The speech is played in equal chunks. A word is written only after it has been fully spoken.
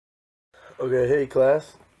Okay, hey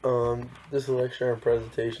class. This lecture and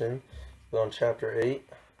presentation is on Chapter 8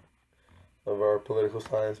 of our political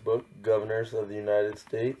science book, Governors of the United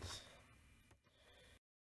States.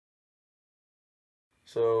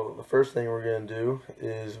 So the first thing we're going to do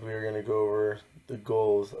is we're going to go over the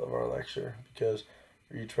goals of our lecture, because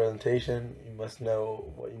for each presentation you must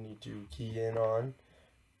know what you need to key in on,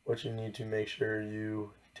 what you need to make sure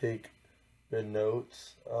you take good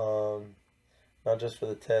notes, not just for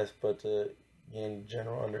the test, but to gain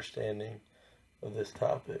general understanding of this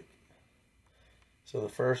topic. So the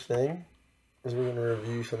first thing is we're going to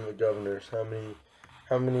review some of the governors. How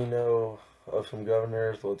many know of some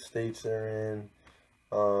governors, what states they're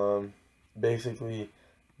in, basically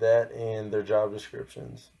that, and their job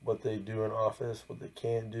descriptions, what they do in office, what they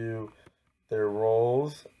can't do, their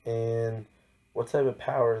roles, and what type of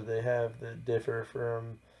powers they have that differ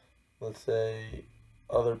from, let's say,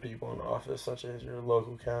 other people in office, such as your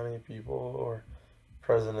local county people or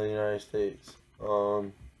President of the United States.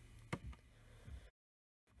 So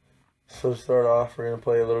to start off, we're going to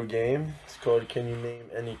play a little game. It's called Can You Name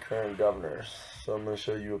Any Current Governors? So I'm going to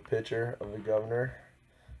show you a picture of the governor.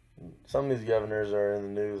 Some of these governors are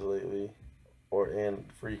in the news lately,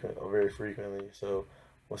 very frequently. So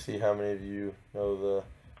we'll see how many of you know the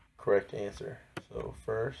correct answer. So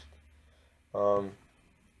first, we're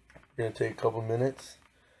going to take a couple minutes,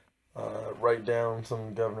 write down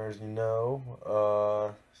some governors you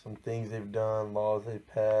know, some things they've done, laws they've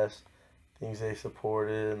passed, things they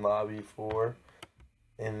supported and lobbied for,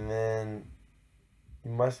 and then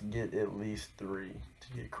you must get at least 3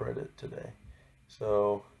 to get credit today.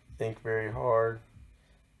 So think very hard.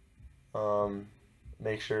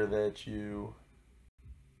 Make sure that you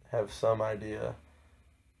have some idea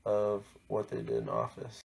of what they did in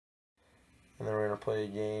office. And then we're going to play a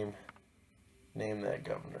game, Name That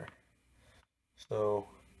Governor. So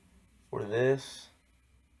for this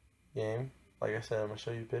game, like I said, I'm going to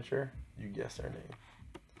show you a picture. You guess their name.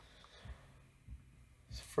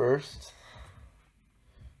 First,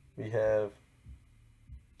 we have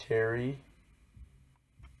Terry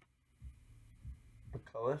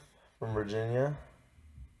McAuliffe from Virginia.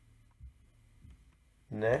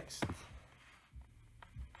 Next,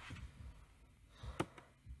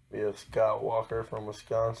 we have Scott Walker from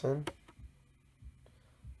Wisconsin.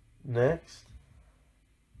 Next,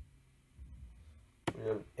 we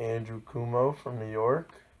have Andrew Cuomo from New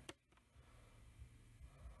York.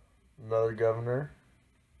 Another governor.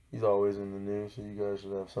 He's always in the news, so you guys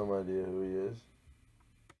should have some idea who he is.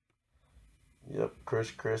 Yep,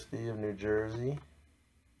 Chris Christie of New Jersey.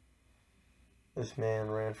 This man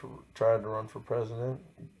tried to run for president,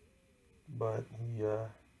 but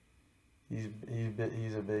he's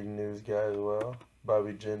a big news guy as well.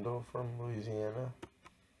 Bobby Jindal from Louisiana.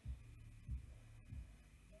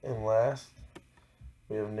 And last,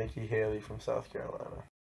 we have Nikki Haley from South Carolina.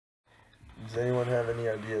 Does anyone have any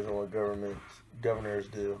ideas on what governors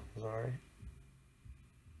do? Sorry.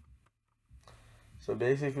 So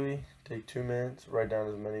basically, take 2 minutes, write down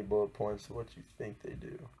as many bullet points of what you think they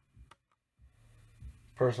do.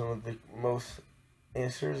 Person with the most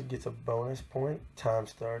answers gets a bonus point. Time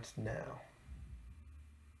starts now.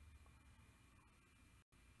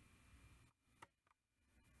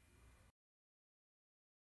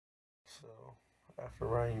 So after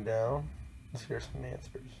writing down, let's hear some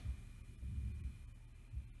answers.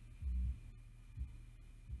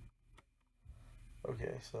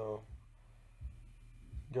 Okay, so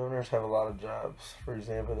governors have a lot of jobs. For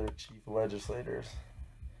example, they're chief legislators.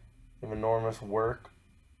 They have enormous work.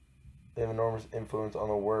 They have enormous influence on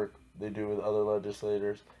the work they do with other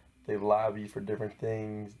legislators. They lobby for different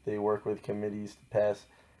things. They work with committees to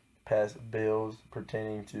pass bills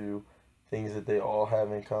pertaining to things that they all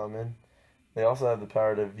have in common. They also have the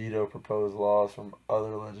power to veto proposed laws from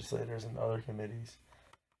other legislators and other committees.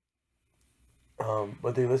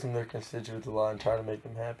 But they listen to their constituents a lot and try to make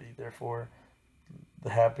them happy. Therefore, the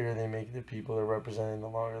happier they make the people they're representing, the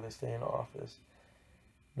longer they stay in office.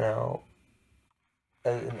 Now,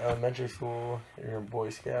 in elementary school, you're in Boy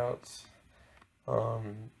Scouts.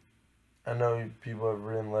 I know people have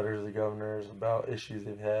written letters to governors about issues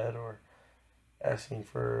they've had, or asking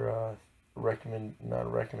for not a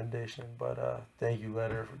recommendation, but a thank you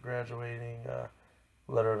letter for graduating,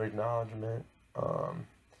 letter of acknowledgement,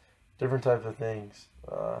 different types of things.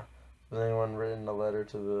 Has anyone written a letter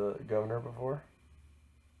to the governor before?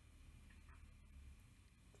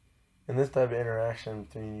 And this type of interaction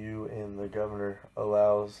between you and the governor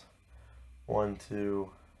allows one to,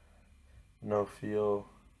 feel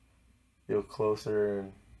closer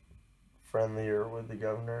and friendlier with the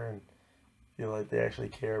governor, and feel like they actually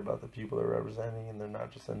care about the people they're representing and they're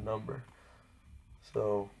not just a number.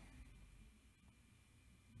 So,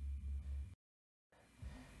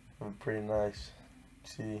 pretty nice.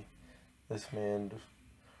 See this man just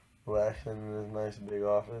relaxing in his nice big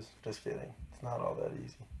office. Just kidding. It's not all that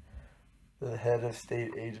easy. The head of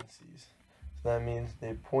state agencies. So that means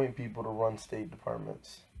they appoint people to run state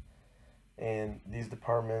departments. And these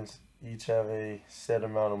departments each have a set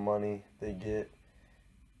amount of money they get,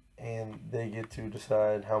 and they get to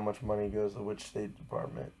decide how much money goes to which state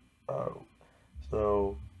department.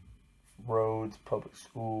 So roads, public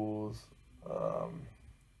schools,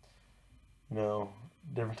 you know,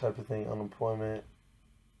 different types of things, unemployment,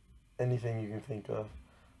 anything you can think of.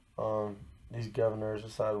 These governors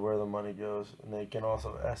decide where the money goes, and they can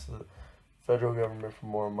also ask the federal government for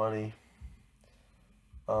more money.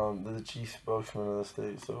 They're the chief spokesman of the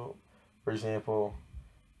state. So, for example,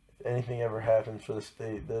 if anything ever happens for the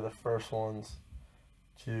state, they're the first ones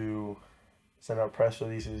to send out press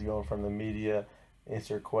releases, go in front of the media,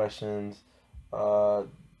 answer questions.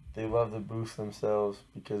 They love to boost themselves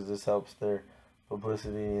because this helps their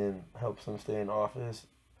publicity and helps them stay in office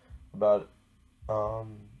about the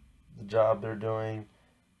job they're doing,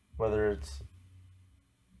 whether it's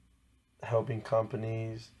helping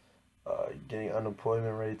companies, getting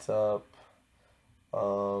unemployment rates up,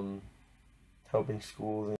 helping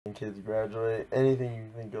schools and kids graduate, anything you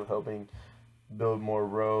can think of, helping build more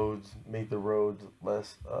roads, make the roads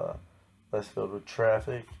less filled with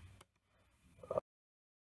traffic.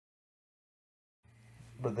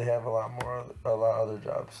 But they have a lot of other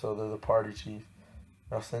jobs. So they're the party chief.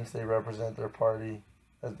 Now, since they represent their party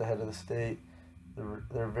as the head of the state,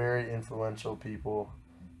 they're very influential people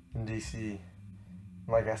in D.C.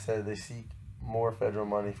 Like I said, they seek more federal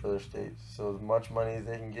money for their states. So as much money as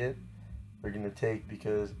they can get, they're going to take,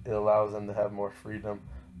 because it allows them to have more freedom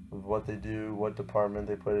with what they do, what department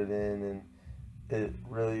they put it in, and it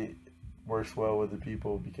really works well with the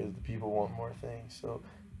people because the people want more things. So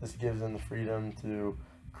this gives them the freedom to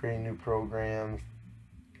create new programs,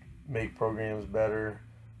 make programs better.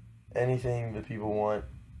 Anything that people want,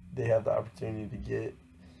 they have the opportunity to get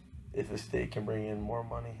if the state can bring in more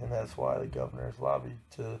money, and that's why the governors lobby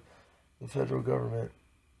to the federal government.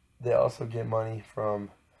 They also get money from,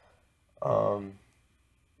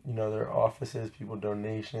 their offices, people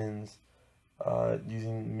donations,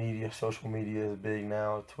 using media. Social media is big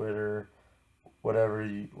now, Twitter, whatever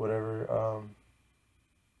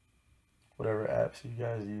apps you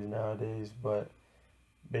guys use nowadays. But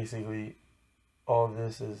basically, all of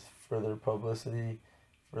this is for their publicity,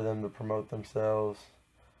 for them to promote themselves,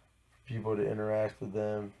 for people to interact with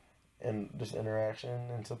them, and just interaction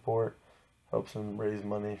and support helps them raise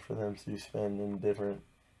money for them to spend in different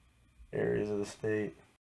areas of the state.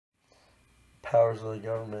 Powers of the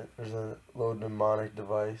government. There's a little mnemonic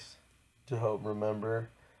device to help remember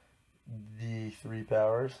the 3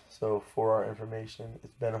 powers. So for our information,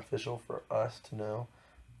 it's beneficial for us to know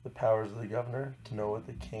the powers of the governor, to know what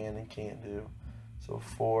they can and can't do. So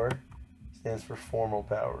 4 stands for formal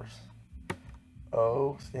powers.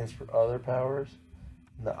 O stands for other powers,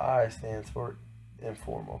 and the I stands for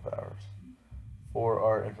informal powers. For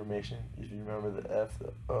our information, if you remember the F,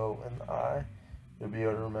 the O, and the I, you'll be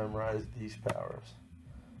able to memorize these powers.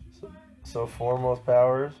 So formal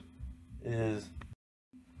powers is,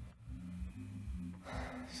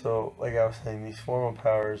 so like I was saying, these formal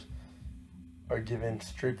powers are given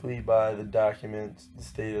strictly by the documents the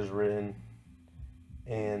state has written,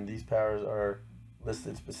 and these powers are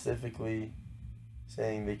listed specifically,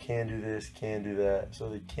 saying they can do this, can do that. So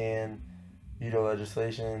they can veto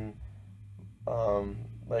legislation,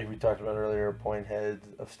 like we talked about earlier, appoint heads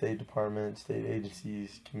of state departments, state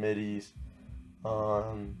agencies, committees.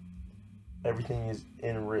 Everything is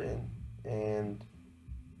in written, and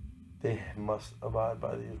they must abide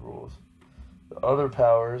by these rules. The other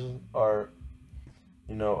powers are,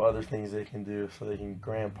 other things they can do. So they can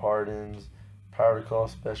grant pardons, power to call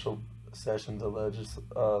special sessions of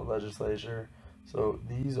legislature. So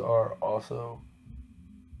these are also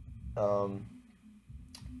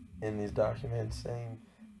in these documents, saying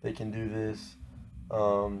they can do this.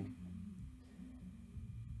 Power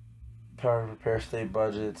to prepare state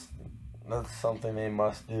budgets, that's something they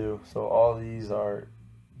must do. So all these are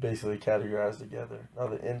basically categorized together. Now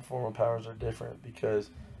the informal powers are different because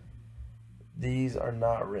these are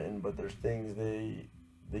not written, but there's things they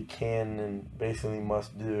can and basically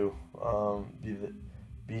must do.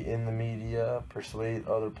 Be in the media, persuade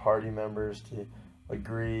other party members to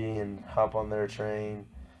agree and hop on their train.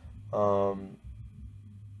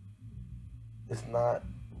 It's not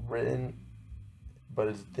written, but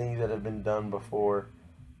it's things that have been done before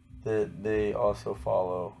that they also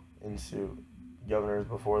follow in suit. governors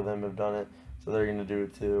before them have done it, so they're going to do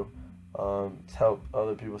it too. It's helped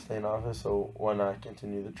other people stay in office, so why not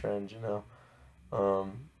continue the trend, you know?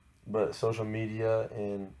 But social media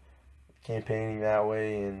and campaigning that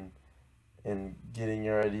way and getting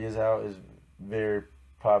your ideas out is very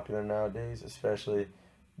popular nowadays, especially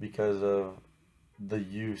because of the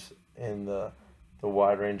use and the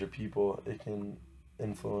wide range of people it can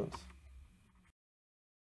influence.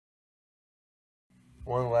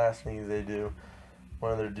 One of the last things they do,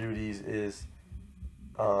 one of their duties is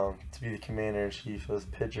to be the commander in chief. So this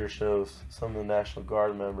picture shows some of the National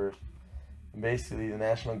Guard members. And basically, the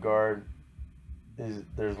National Guard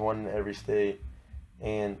there's one in every state,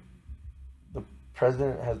 and the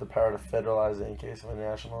president has the power to federalize it in case of a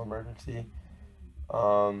national emergency.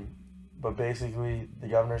 But basically, the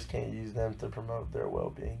governors can't use them to promote their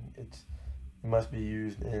well-being. It must be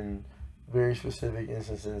used in very specific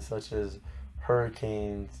instances, such as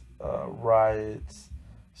hurricanes, riots.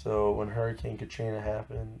 So when Hurricane Katrina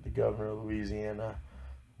happened, the governor of Louisiana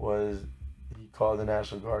he called the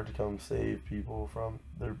National Guard to come save people from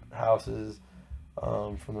their houses,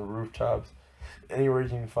 from the rooftops, anywhere you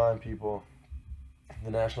can find people.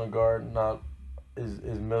 The National Guard not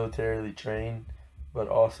is militarily trained, but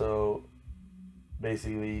also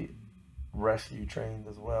basically rescue trained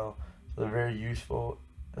as well. So they're very useful,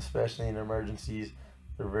 especially in emergencies.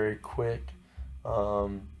 They're very quick,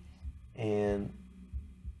 and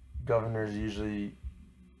governors usually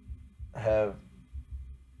have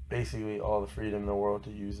basically all the freedom in the world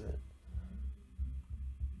to use it.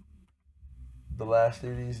 The last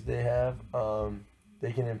duties they have,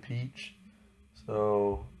 they can impeach.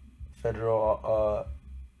 So federal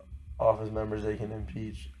office members, they can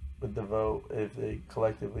impeach with the vote if they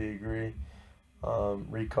collectively agree.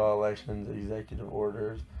 Recall elections, executive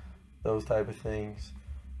orders, those type of things.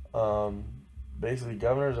 Basically,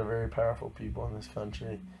 governors are very powerful people in this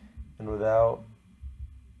country, and without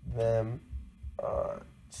them,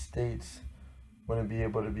 states wouldn't be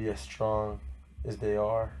able to be as strong as they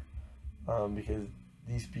are, because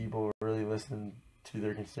these people really listen to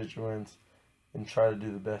their constituents and try to do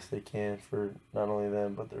the best they can for not only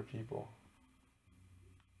them but their people.